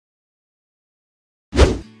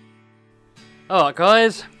Alright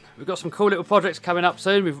guys, we've got some cool little projects coming up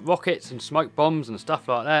soon with rockets and smoke bombs and stuff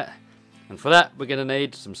like that. And for that we're going to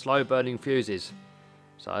need some slow burning fuses.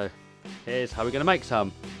 So here's how we're going to make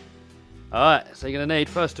some. Alright, so you're going to need,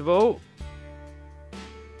 first of all,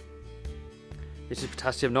 this is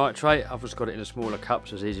potassium nitrate. I've just got it in a smaller cup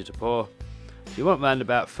so it's easier to pour. You want around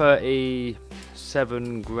about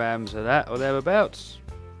 37 grams of that or thereabouts.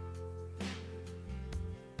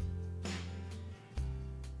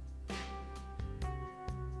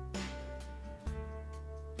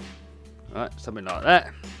 Right, something like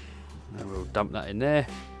that. And we'll dump that in there.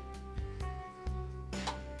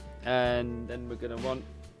 And then we're going to want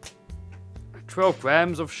 12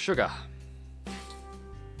 grams of sugar.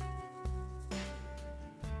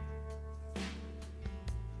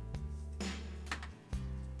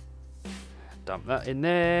 Dump that in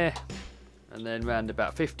there. And then round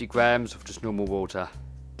about 50 grams of just normal water.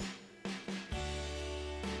 You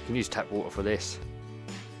can use tap water for this.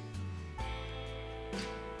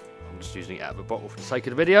 Just using it out of a bottle for the sake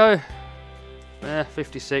of the video.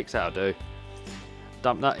 56, that'll do.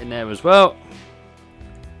 Dump that in there as well.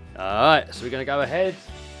 Alright, so we're going to go ahead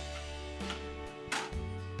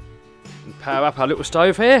and power up our little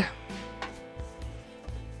stove here.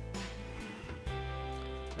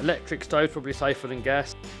 Electric stove, probably safer than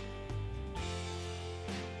gas.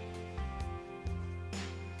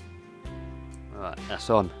 Alright, that's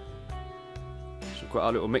on. So we've got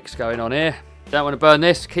our little mix going on here. Don't want to burn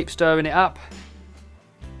this, keep stirring it up.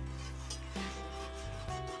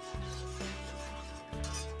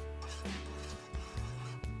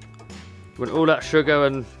 You want all that sugar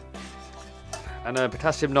and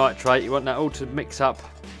potassium nitrate, you want that all to mix up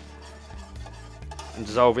and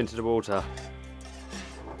dissolve into the water.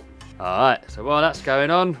 Alright, so while that's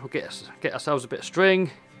going on, we'll get ourselves a bit of string.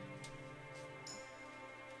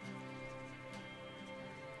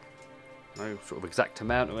 No sort of exact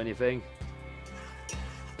amount or anything.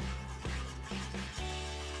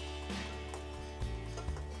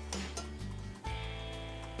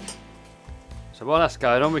 So while that's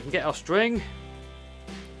going on, we can get our string.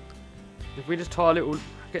 If we just tie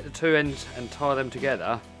get the two ends and tie them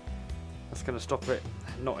together, that's going to stop it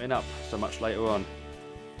knotting up so much later on.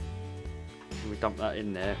 And we dump that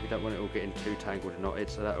in there. We don't want it all getting too tangled and knotted,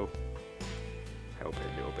 so that'll help it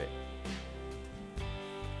a little bit.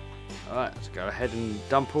 Alright, let's go ahead and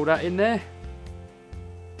dump all that in there.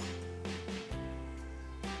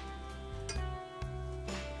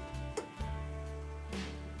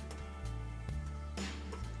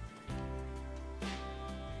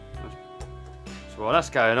 So while that's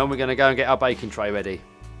going on, we're going to go and get our baking tray ready.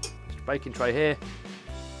 Baking tray here.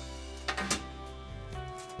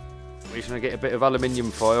 We're just going to get a bit of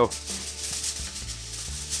aluminium foil.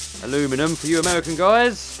 Aluminum for you American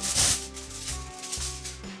guys.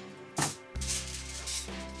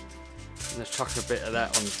 And let's chuck a bit of that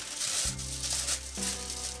on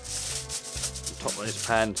top of this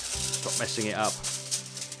pan. Stop messing it up.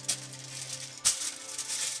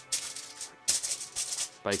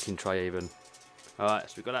 Baking tray even. Alright,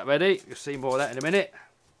 so we've got that ready. You'll see more of that in a minute.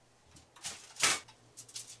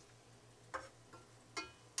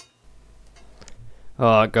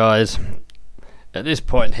 Alright guys, at this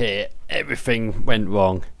point here, everything went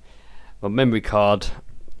wrong. My memory card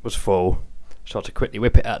was full, so I had to quickly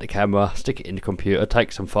whip it out of the camera, stick it in the computer,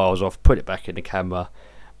 take some files off, put it back in the camera,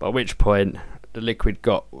 by which point the liquid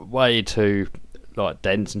got way too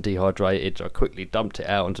dense and dehydrated, so I quickly dumped it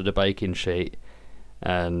out onto the baking sheet,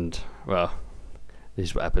 and well, this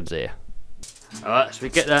is what happens here. Alright, so we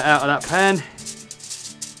get that out of that pan,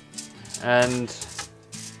 and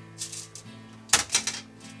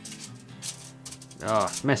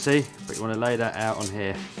it's messy, but you want to lay that out on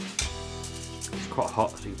here. It's quite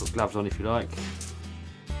hot, so you can put gloves on if you like.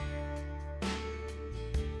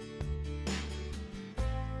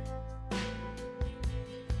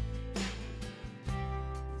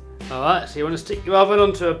 Alright, so you want to stick your oven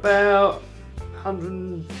onto about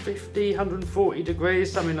 150, 140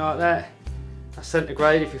 degrees, something like that. That's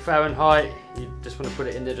centigrade. If you're Fahrenheit, you just want to put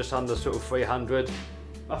it in there just under sort of 300,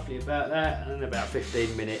 roughly about that, and then about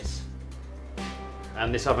 15 minutes.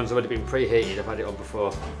 And this oven's already been preheated, I've had it on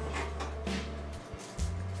before.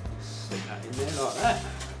 Stick that in there like that.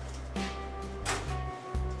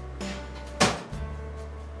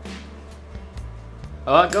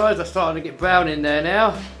 Alright guys, they're starting to get brown in there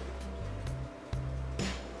now.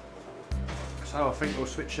 So I think we'll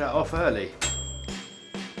switch that off early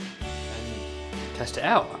and test it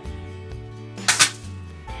out.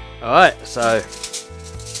 Alright, so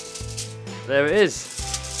there it is.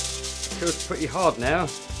 It feels pretty hard now,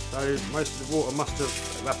 so most of the water must have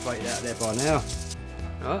evaporated out of there by now.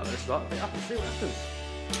 Alright, let's light it up and see what happens.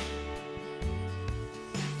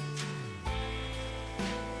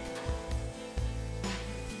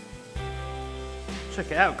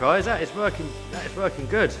 Check it out, guys, that is working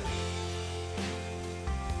good.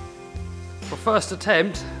 For first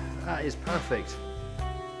attempt, that is perfect.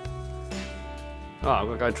 Alright, I'm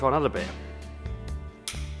going to go and try another bit.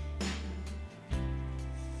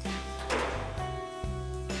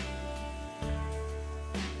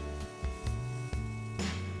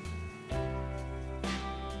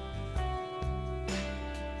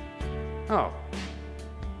 Oh.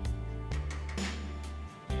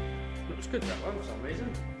 Looks good, that one, for some reason.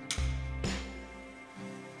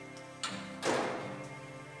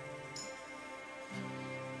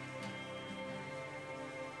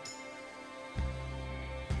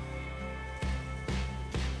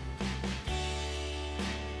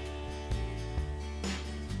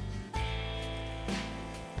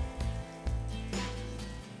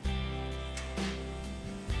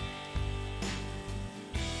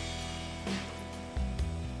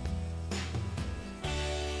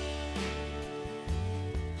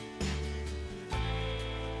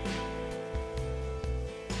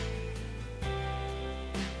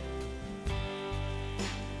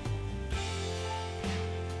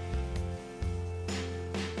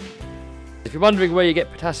 If you're wondering where you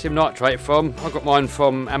get potassium nitrate from, I got mine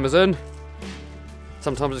from Amazon.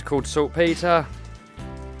 Sometimes it's called saltpeter.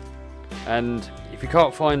 And if you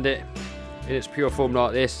can't find it in its pure form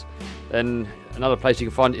like this, then another place you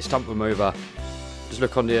can find it is stump remover. Just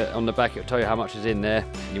look on the back, it'll tell you how much is in there,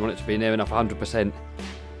 and you want it to be near enough 100%.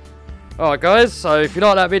 Alright guys, so if you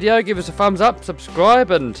like that video, give us a thumbs up,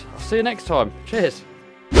 subscribe, and I'll see you next time. Cheers!